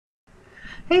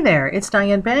Hey there, it's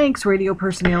Diane Banks, radio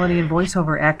personality and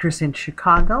voiceover actress in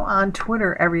Chicago, on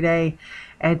Twitter every day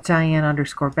at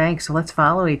Diane_Banks. So let's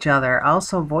follow each other.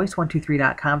 Also,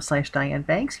 voice123.com/Diane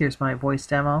Banks. Here's my voice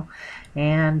demo.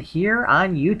 And here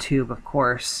on YouTube, of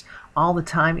course, all the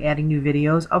time adding new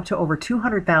videos, up to over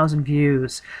 200,000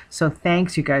 views. So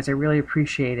thanks, you guys. I really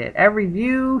appreciate it. Every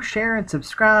view, share, and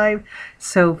subscribe.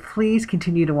 So please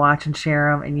continue to watch and share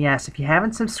them. And yes, if you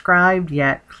haven't subscribed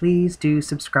yet, please do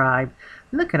subscribe.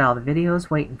 Look at all the videos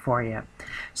waiting for you.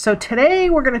 So today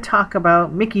we're going to talk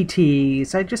about Mickey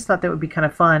teas. I just thought that would be kind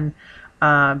of fun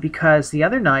because the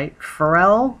other night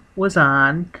Pharrell was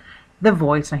on The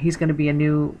Voice. Now he's going to be a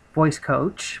new voice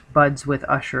coach, buds with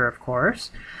Usher, of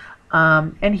course.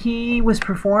 And he was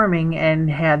performing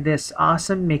and had this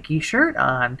awesome Mickey shirt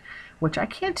on, which I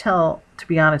can't tell, to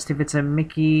be honest, if it's a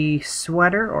Mickey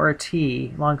sweater or a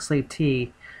tee, long sleeve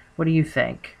tee. What do you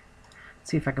think?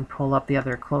 See if I can pull up the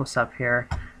other close-up here.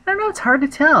 I don't know, it's hard to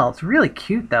tell. It's really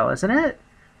cute though, isn't it?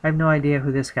 I have no idea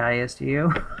who this guy is, do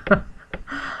you?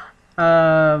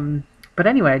 But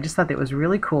anyway, I just thought that was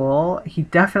really cool. He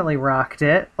definitely rocked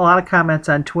it. A lot of comments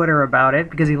on Twitter about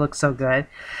it because he looks so good.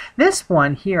 This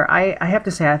one here, I have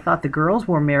to say, I thought the girls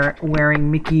were wearing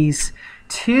Mickey's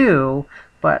too,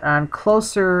 but on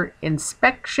closer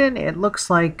inspection, it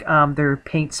looks like they're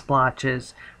paint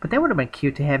splotches. But that would have been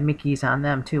cute to have Mickey's on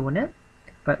them too, wouldn't it?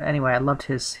 But anyway, I loved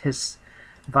his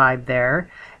vibe there.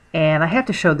 And I have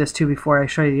to show this too before I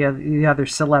show you the other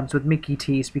celebs with Mickey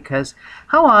tees, because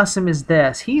how awesome is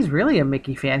this? He's really a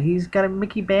Mickey fan. He's got a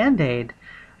Mickey Band-Aid.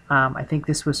 I think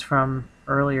this was from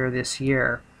earlier this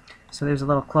year. So there's a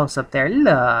little close-up there.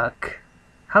 Look!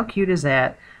 How cute is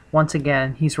that? Once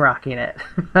again, he's rocking it.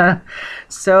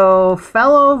 So,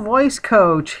 fellow voice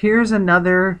coach, here's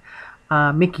another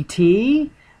Mickey tee.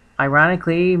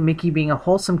 Ironically, Mickey being a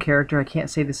wholesome character, I can't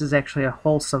say this is actually a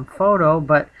wholesome photo,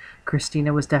 but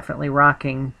Christina was definitely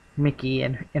rocking Mickey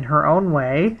in her own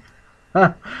way.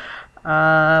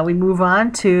 We move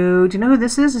on to, do you know who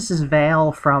this is? This is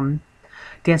Val from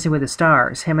Dancing with the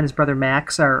Stars. Him and his brother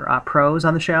Max are pros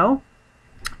on the show.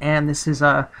 And this is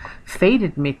a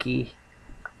faded Mickey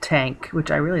tank, which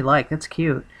I really like. That's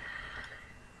cute.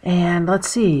 And let's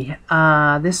see.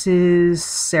 This is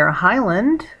Sarah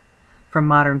Highland from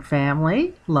Modern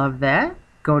Family. Love that.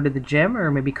 Going to the gym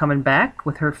or maybe coming back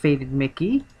with her faded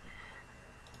Mickey.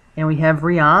 And we have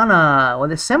Rihanna with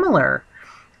a similar.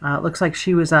 It looks like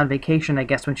she was on vacation, I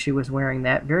guess, when she was wearing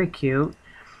that. Very cute.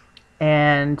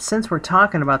 And since we're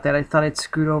talking about that, I thought I'd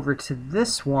scoot over to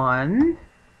this one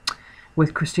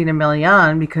with Christina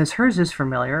Milian because hers is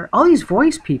familiar. All these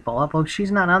voice people, although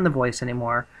she's not on The Voice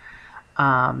anymore.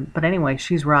 But anyway,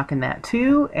 she's rocking that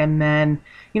too. And then,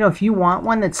 you know, if you want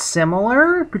one that's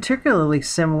similar, particularly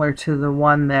similar to the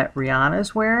one that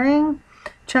Rihanna's wearing,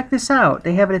 check this out.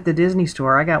 They have it at the Disney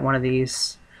store. I got one of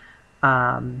these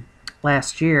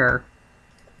last year.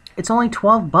 It's only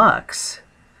 $12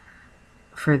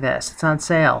 for this. It's on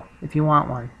sale if you want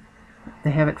one.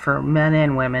 They have it for men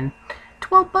and women.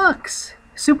 $12.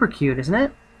 Super cute, isn't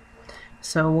it?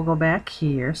 So we'll go back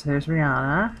here. So there's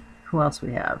Rihanna. Who else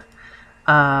we have?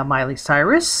 Miley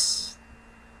Cyrus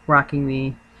rocking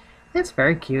the, it's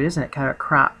very cute, isn't it? Kind of a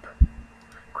crop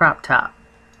top.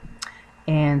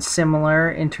 And similar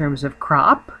in terms of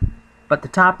crop, but the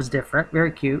top is different.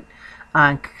 Very cute.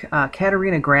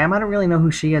 Katerina Graham, I don't really know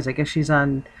who she is. I guess she's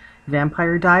on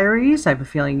Vampire Diaries. I have a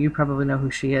feeling you probably know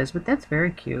who she is, but that's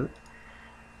very cute.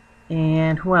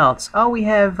 And who else? Oh, we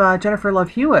have Jennifer Love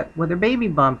Hewitt with her baby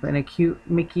bump and a cute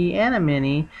Mickey and a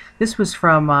Minnie. This was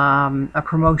from a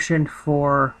promotion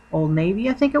for Old Navy,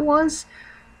 I think it was.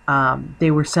 They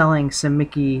were selling some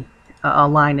Mickey, a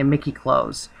line of Mickey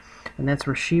clothes, and that's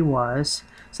where she was.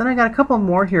 So then I got a couple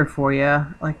more here for you.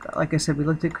 Like I said, we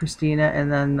looked at Christina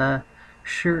and then the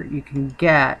shirt you can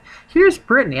get. Here's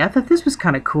Britney. I thought this was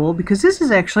kind of cool because this is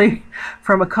actually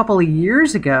from a couple of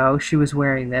years ago. She was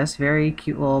wearing this very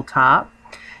cute little top.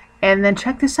 And then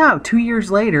check this out. 2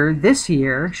 years later, this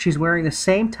year, she's wearing the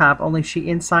same top, only she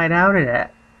inside outed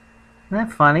it. Isn't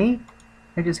that funny?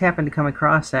 I just happened to come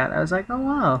across that. I was like, oh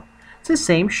wow. It's the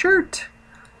same shirt,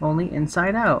 only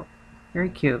inside out. Very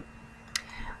cute.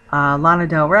 Lana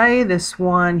Del Rey, this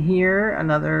one here,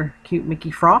 another cute Mickey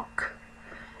frock.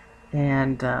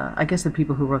 And I guess the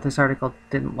people who wrote this article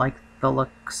didn't like the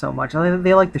look so much.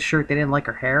 They liked the shirt. They didn't like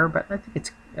her hair, but I think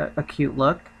it's a cute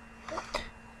look.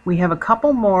 We have a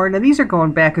couple more. Now, these are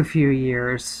going back a few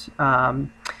years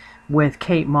with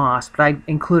Kate Moss, but I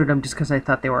included them just because I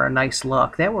thought they were a nice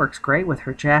look. That works great with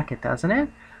her jacket, doesn't it?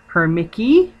 Her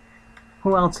Mickey.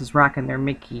 Who else is rocking their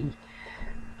Mickey?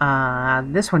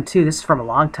 This one too, this is from a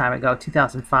long time ago,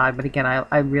 2005, but again,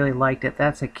 I really liked it.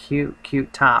 That's a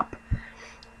cute top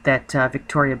that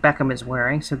Victoria Beckham is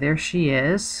wearing. So there she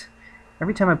is.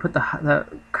 Every time I put the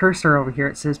cursor over here,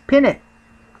 it says pin it,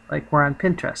 like we're on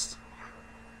Pinterest.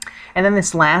 And then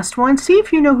this last one, see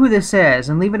if you know who this is,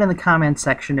 and leave it in the comments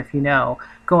section if you know.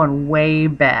 Going way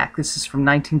back. This is from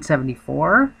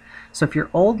 1974. So if you're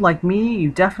old like me, you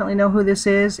definitely know who this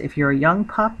is. If you're a young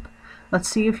pup, let's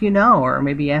see if you know, or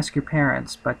maybe ask your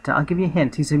parents. But I'll give you a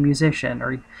hint. He's a musician,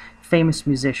 or famous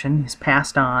musician. He's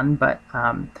passed on, but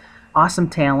awesome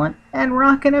talent. And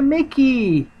rocking a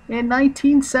Mickey in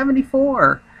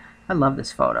 1974. I love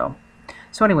this photo.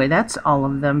 So anyway, that's all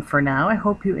of them for now. I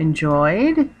hope you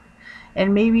enjoyed.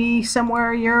 And maybe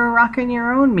somewhere you're rocking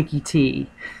your own Mickey tee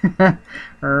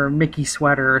or Mickey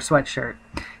sweater or sweatshirt.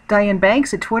 Diane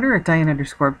Banks at Twitter at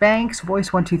Diane_Banks,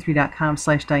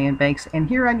 voice123.com/Diane Banks, and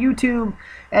here on YouTube,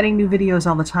 adding new videos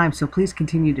all the time. So please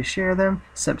continue to share them,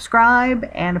 subscribe,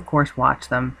 and of course watch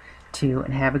them too.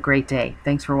 And have a great day.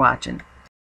 Thanks for watching.